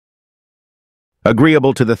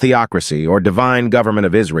Agreeable to the theocracy or divine government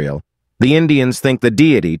of Israel, the Indians think the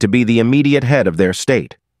deity to be the immediate head of their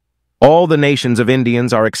state. All the nations of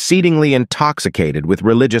Indians are exceedingly intoxicated with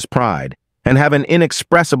religious pride and have an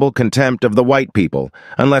inexpressible contempt of the white people,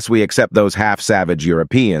 unless we accept those half-savage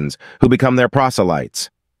Europeans who become their proselytes.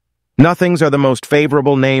 Nothings are the most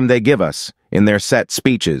favorable name they give us in their set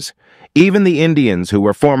speeches. Even the Indians who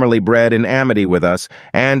were formerly bred in amity with us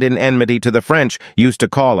and in enmity to the French used to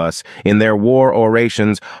call us, in their war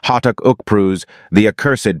orations, Hatuk Ukprus, the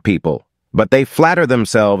accursed people. But they flatter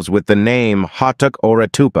themselves with the name Hatuk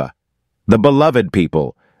Oratupa, the beloved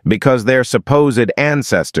people, because their supposed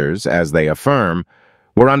ancestors, as they affirm,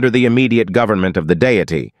 were under the immediate government of the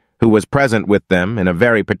deity, who was present with them in a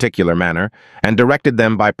very particular manner and directed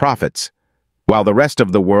them by prophets, while the rest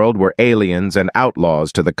of the world were aliens and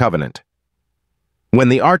outlaws to the covenant. When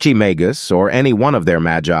the archimagus, or any one of their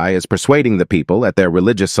magi, is persuading the people at their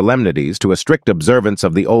religious solemnities to a strict observance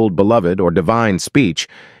of the old beloved or divine speech,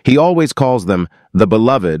 he always calls them the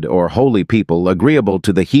beloved or holy people, agreeable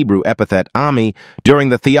to the Hebrew epithet Ami during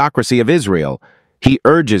the theocracy of Israel. He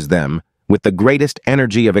urges them, with the greatest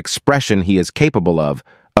energy of expression he is capable of,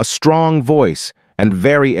 a strong voice and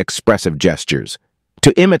very expressive gestures,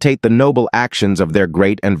 to imitate the noble actions of their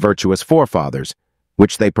great and virtuous forefathers,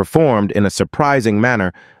 which they performed in a surprising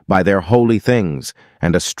manner by their holy things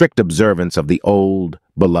and a strict observance of the old,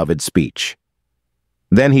 beloved speech.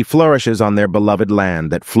 Then he flourishes on their beloved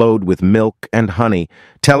land that flowed with milk and honey,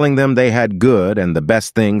 telling them they had good and the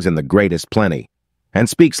best things in the greatest plenty, and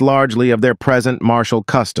speaks largely of their present martial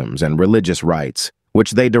customs and religious rites,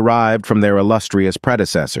 which they derived from their illustrious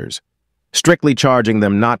predecessors, strictly charging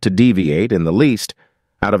them not to deviate in the least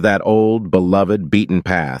out of that old, beloved, beaten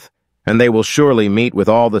path, and they will surely meet with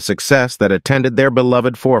all the success that attended their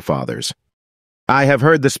beloved forefathers. I have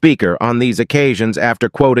heard the speaker on these occasions, after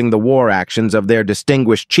quoting the war actions of their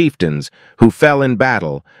distinguished chieftains who fell in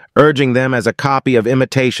battle, urging them as a copy of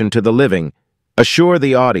imitation to the living, assure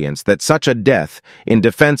the audience that such a death in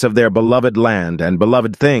defense of their beloved land and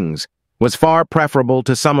beloved things was far preferable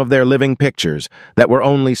to some of their living pictures that were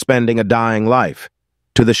only spending a dying life,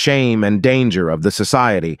 to the shame and danger of the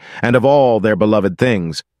society and of all their beloved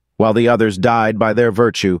things, while the others died by their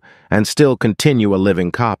virtue and still continue a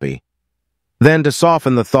living copy. Then, to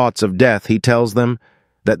soften the thoughts of death, he tells them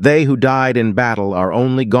that they who died in battle are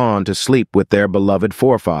only gone to sleep with their beloved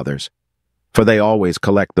forefathers, for they always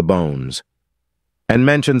collect the bones, and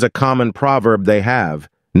mentions a common proverb they have,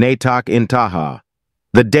 Natak intaha,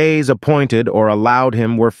 the days appointed or allowed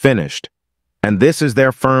him were finished, and this is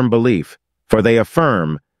their firm belief, for they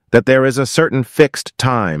affirm that there is a certain fixed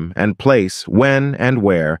time and place when and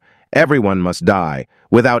where everyone must die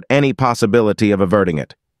without any possibility of averting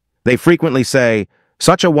it. They frequently say,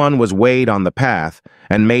 such a one was weighed on the path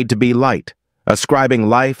and made to be light, ascribing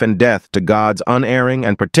life and death to God's unerring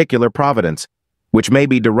and particular providence, which may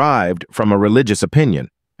be derived from a religious opinion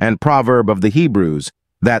and proverb of the Hebrews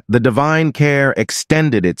that the divine care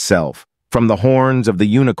extended itself from the horns of the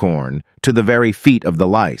unicorn to the very feet of the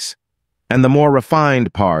lice, and the more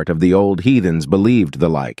refined part of the old heathens believed the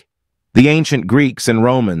like. The ancient Greeks and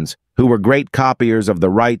Romans, who were great copiers of the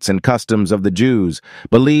rites and customs of the Jews,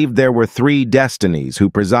 believed there were 3 destinies who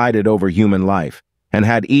presided over human life, and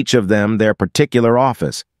had each of them their particular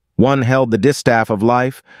office. One held the distaff of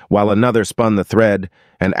life, while another spun the thread,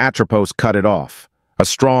 and Atropos cut it off, a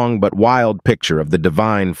strong but wild picture of the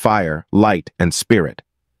divine fire, light, and spirit.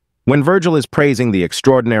 When Virgil is praising the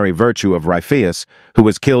extraordinary virtue of Ripheus, who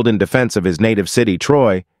was killed in defense of his native city,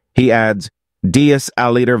 Troy, he adds, Dies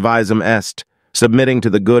aliter visum est, submitting to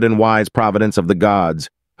the good and wise providence of the gods,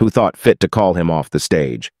 who thought fit to call him off the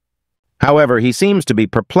stage. However, he seems to be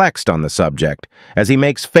perplexed on the subject, as he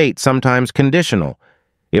makes fate sometimes conditional.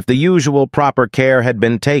 If the usual proper care had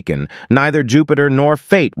been taken, neither Jupiter nor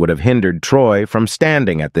fate would have hindered Troy from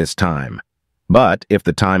standing at this time. But if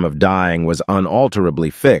the time of dying was unalterably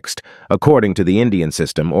fixed, according to the Indian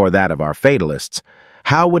system or that of our fatalists,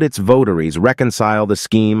 how would its votaries reconcile the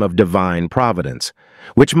scheme of divine providence,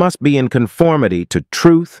 which must be in conformity to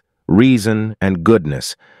truth, reason, and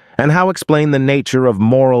goodness, and how explain the nature of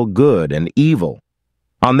moral good and evil?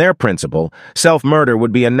 On their principle, self-murder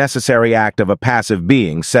would be a necessary act of a passive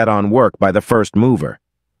being set on work by the first mover,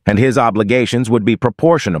 and his obligations would be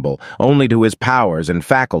proportionable only to his powers and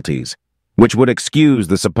faculties, which would excuse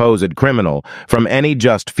the supposed criminal from any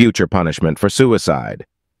just future punishment for suicide.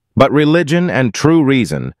 But religion and true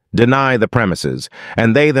reason deny the premises,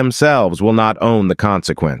 and they themselves will not own the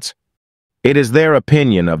consequence. It is their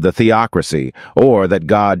opinion of the theocracy, or that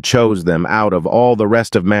God chose them out of all the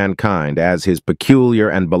rest of mankind as his peculiar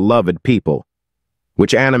and beloved people,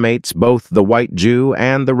 which animates both the white Jew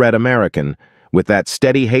and the red American, with that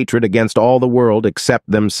steady hatred against all the world except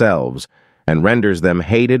themselves, and renders them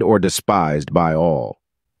hated or despised by all.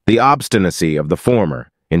 The obstinacy of the former,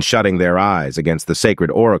 in shutting their eyes against the sacred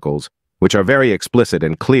oracles, which are very explicit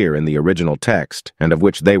and clear in the original text, and of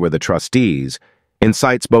which they were the trustees,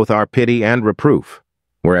 incites both our pity and reproof,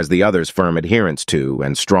 whereas the others' firm adherence to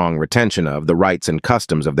and strong retention of the rites and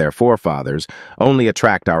customs of their forefathers only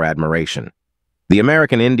attract our admiration. The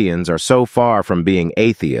American Indians are so far from being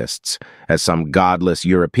atheists, as some godless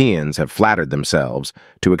Europeans have flattered themselves,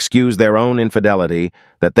 to excuse their own infidelity,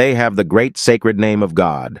 that they have the great sacred name of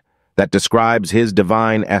God, that describes his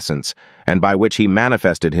divine essence, and by which he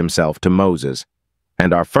manifested himself to Moses,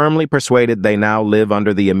 and are firmly persuaded they now live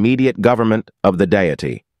under the immediate government of the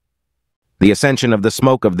Deity. The ascension of the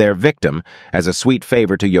smoke of their victim, as a sweet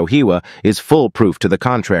favor to Yohiwa, is full proof to the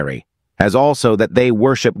contrary, as also that they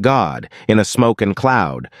worship God in a smoke and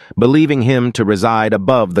cloud, believing him to reside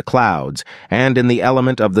above the clouds, and in the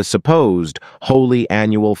element of the supposed holy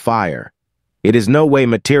annual fire. It is no way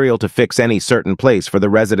material to fix any certain place for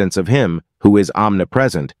the residence of him who is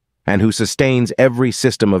omnipresent, and who sustains every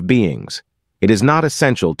system of beings. It is not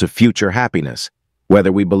essential to future happiness,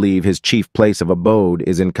 whether we believe his chief place of abode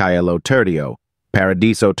is in Caelo Tertio,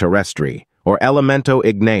 Paradiso Terrestri, or Elemento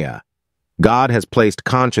Ignea. God has placed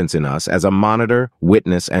conscience in us as a monitor,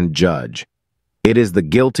 witness, and judge. It is the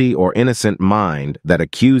guilty or innocent mind that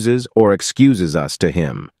accuses or excuses us to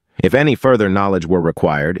him. If any further knowledge were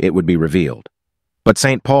required, it would be revealed. But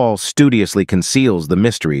St. Paul studiously conceals the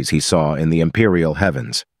mysteries he saw in the imperial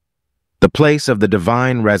heavens. The place of the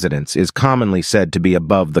divine residence is commonly said to be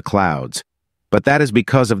above the clouds, but that is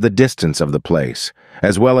because of the distance of the place,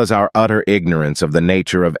 as well as our utter ignorance of the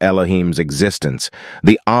nature of Elohim's existence,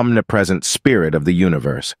 the omnipresent spirit of the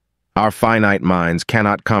universe. Our finite minds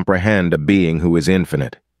cannot comprehend a being who is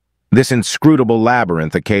infinite. This inscrutable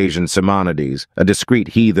labyrinth occasioned Simonides, a discreet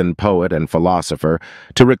heathen poet and philosopher,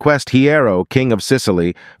 to request Hiero, king of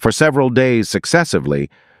Sicily, for several days successively,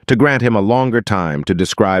 to grant him a longer time to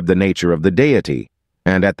describe the nature of the deity,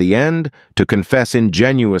 and at the end to confess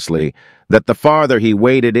ingenuously that the farther he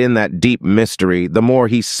waded in that deep mystery, the more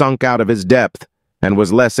he sunk out of his depth, and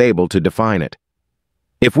was less able to define it.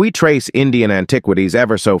 If we trace Indian antiquities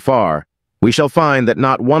ever so far, we shall find that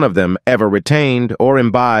not one of them ever retained or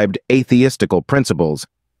imbibed atheistical principles,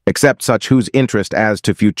 except such whose interest as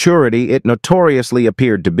to futurity it notoriously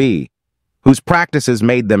appeared to be, whose practices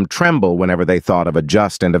made them tremble whenever they thought of a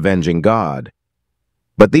just and avenging God.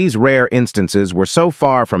 But these rare instances were so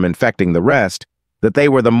far from infecting the rest that they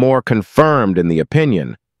were the more confirmed in the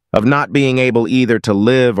opinion of not being able either to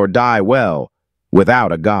live or die well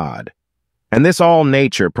without a God. And this all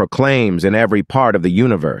nature proclaims in every part of the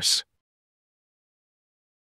universe.